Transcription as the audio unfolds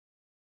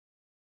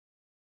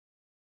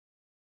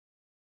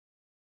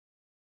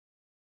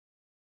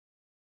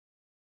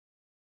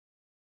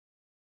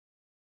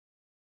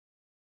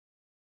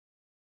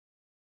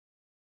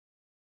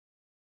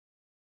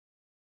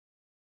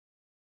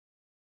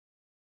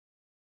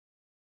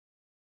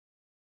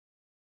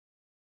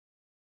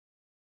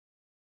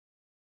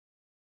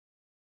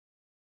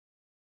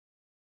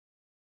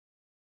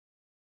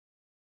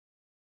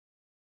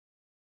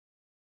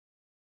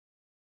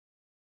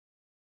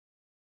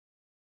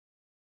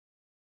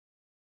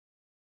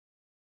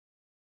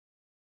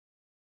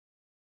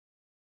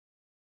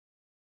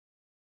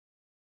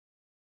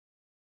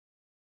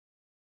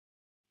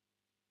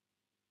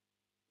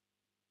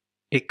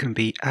It can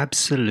be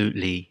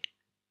absolutely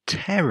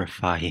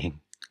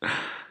terrifying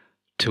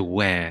to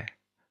wear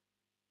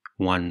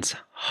one's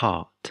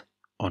heart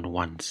on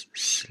one's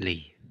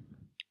sleeve.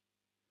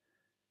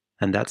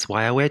 And that's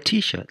why I wear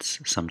t-shirts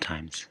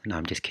sometimes. No,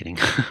 I'm just kidding.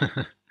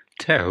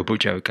 Terrible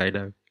joke, I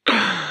know.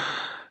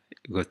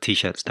 Well,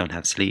 t-shirts don't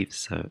have sleeves,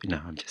 so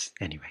no,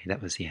 anyway,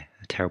 that was, a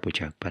terrible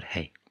joke, but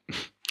hey, a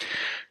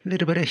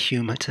little bit of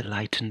humor to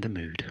lighten the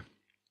mood.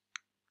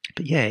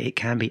 But yeah, it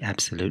can be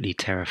absolutely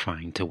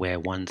terrifying to wear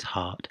one's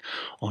heart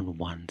on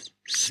one's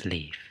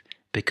sleeve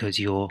because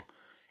you're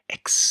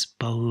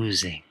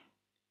exposing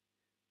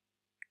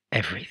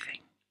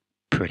everything,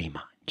 pretty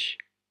much.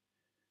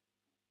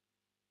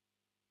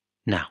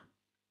 Now,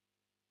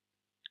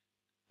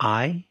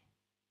 I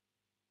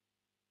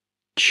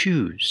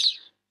choose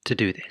to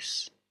do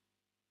this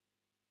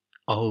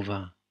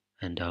over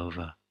and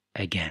over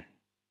again,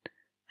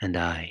 and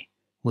I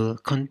will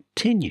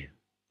continue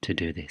to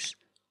do this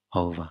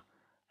over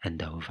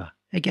and over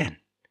again,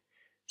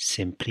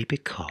 simply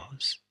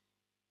because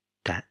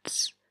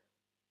that's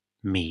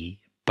me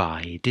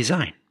by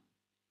design.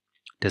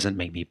 Doesn't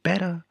make me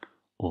better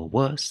or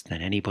worse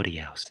than anybody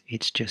else.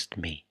 It's just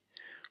me.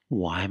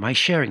 Why am I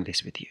sharing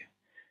this with you?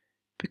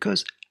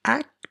 Because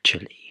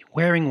actually,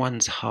 wearing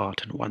one's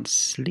heart on one's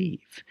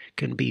sleeve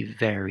can be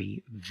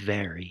very,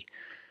 very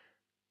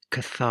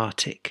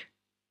cathartic,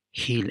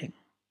 healing.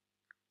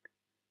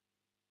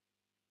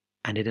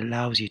 And it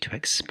allows you to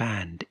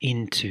expand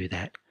into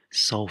that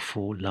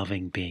soulful,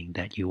 loving being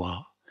that you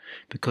are.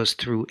 Because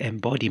through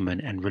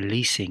embodiment and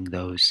releasing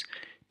those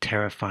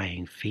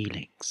terrifying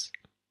feelings,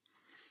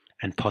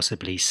 and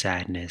possibly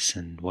sadness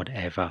and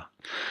whatever,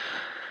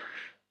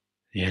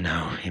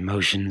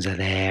 emotions are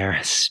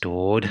there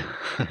stored,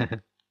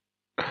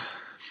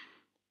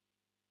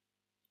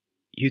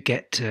 you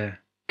get to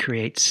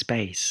create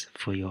space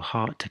for your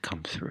heart to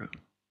come through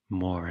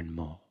more and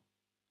more.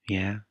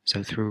 Yeah?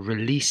 So through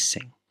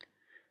releasing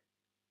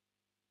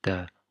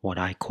the what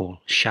I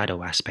call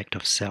shadow aspect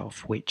of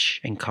self,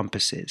 which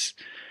encompasses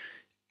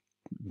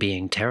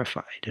being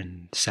terrified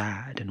and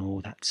sad and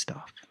all that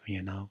stuff,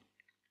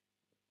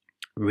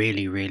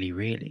 really, really,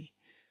 really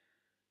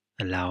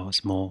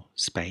allows more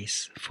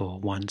space for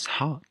one's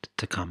heart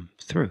to come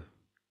through.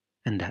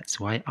 And that's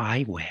why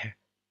I wear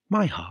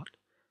my heart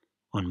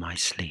on my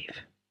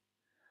sleeve.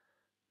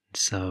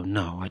 So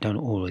no, I don't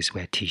always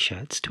wear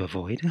t-shirts to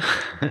avoid.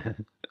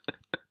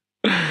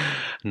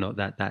 Not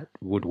that that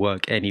would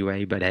work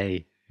anyway, but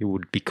hey, it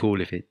would be cool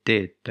if it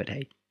did, but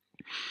hey.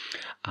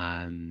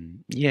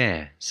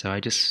 So I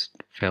just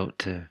felt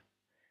to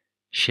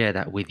share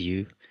that with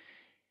you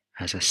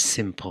as a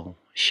simple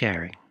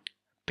sharing,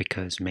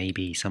 because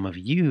maybe some of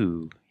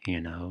you,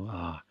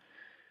 are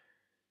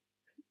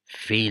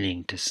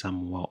feeling to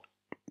somewhat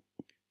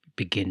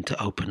begin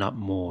to open up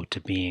more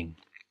to being,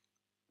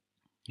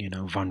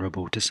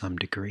 vulnerable to some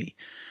degree,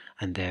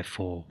 and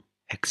therefore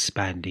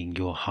expanding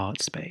your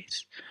heart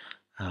space.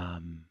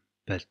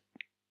 But,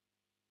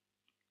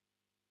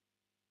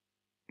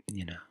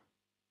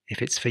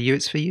 if it's for you,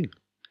 it's for you.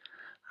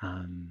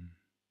 And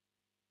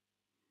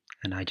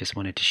I just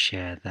wanted to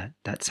share that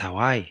that's how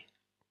I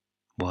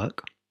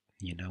work,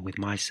 with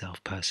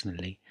myself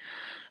personally.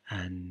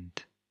 And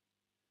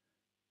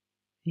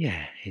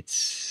yeah,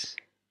 it's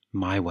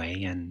my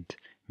way, and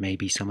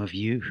maybe some of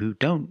you who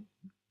don't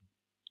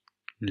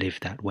live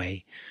that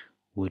way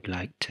would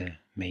like to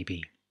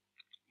maybe,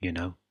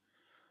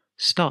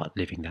 start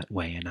living that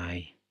way. And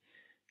I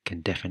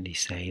can definitely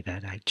say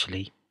that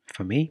actually,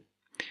 for me,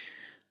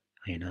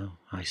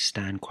 I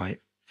stand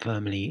quite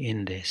firmly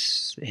in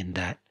this, in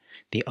that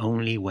the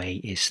only way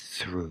is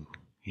through.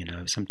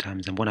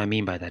 Sometimes, and what I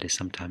mean by that is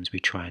sometimes we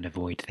try and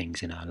avoid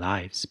things in our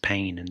lives,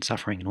 pain and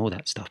suffering and all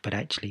that stuff, but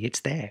actually it's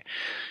there.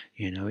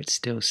 It's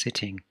still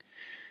sitting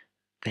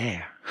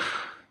there,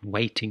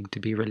 waiting to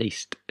be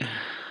released.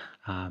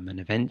 And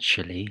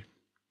eventually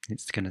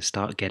it's going to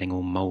start getting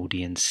all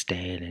moldy and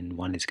stale, and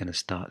one is going to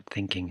start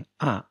thinking,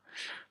 how,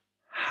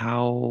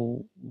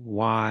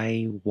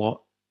 why,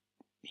 what,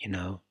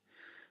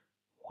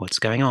 what's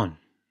going on?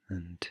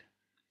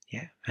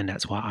 And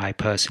that's why I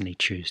personally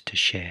choose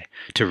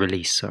to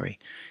release,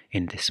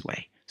 in this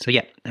way. So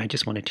yeah, I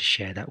just wanted to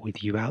share that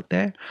with you out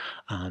there,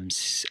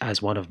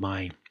 as one of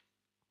my,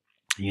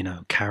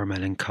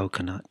 caramel and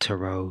coconut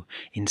tarot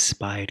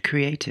inspired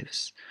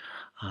creatives.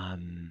 All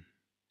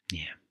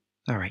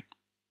right.